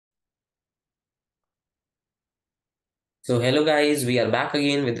So hello guys, we are back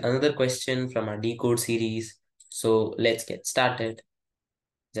again with another question from our Decode series. So let's get started.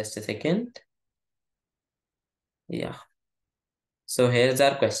 Just a second. Yeah. So here's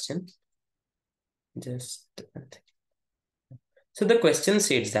our question. Just so the question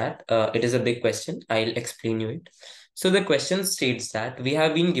states that it is a big question. I'll explain you it. So the question states that we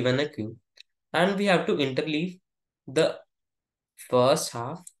have been given a queue and we have to interleave the first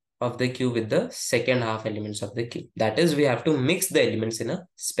half of the queue with the second half elements of the queue. That is, we have to mix the elements in a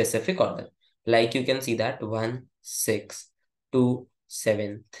specific order. Like you can see that 1, 6, 2,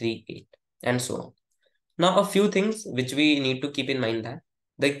 7, 3, 8, and so on. Now, a few things which we need to keep in mind that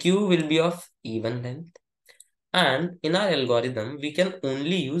the queue will be of even length. And in our algorithm, we can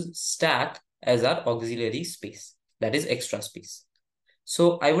only use stack as our auxiliary space, that is extra space.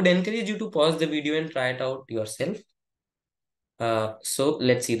 So I would encourage you to pause the video and try it out yourself. So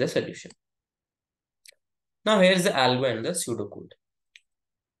let's see the solution. Now here's the algo and the pseudocode.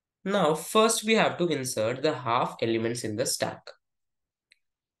 Now first we have to insert the half elements in the stack.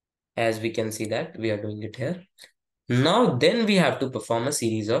 As we can see that we are doing it here. Now then we have to perform a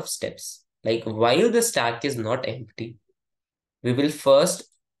series of steps. Like while the stack is not empty, we will first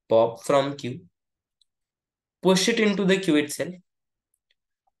pop from queue, push it into the queue itself,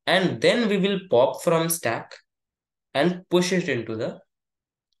 and then we will pop from stack and push it into the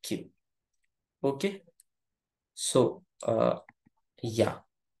queue. Okay. So yeah,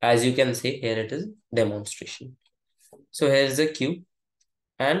 as you can see here it is demonstration. So here is the queue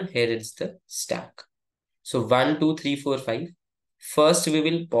and here is the stack. So 1, 2, 3, 4, 5. First we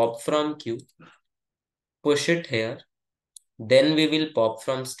will pop from queue, push it here. Then we will pop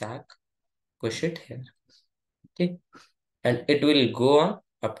from stack, push it here. Okay. And it will go on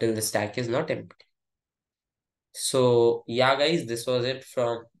up till the stack is not empty. So yeah, guys, this was it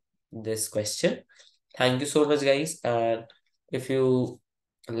from this question. Thank you so much, guys. And if you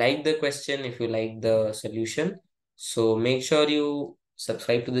like the question, if you like the solution, so make sure you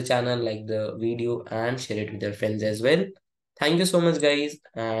subscribe to the channel, like the video, and share it with your friends as well. Thank you so much, guys,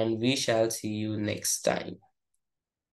 and we shall see you next time.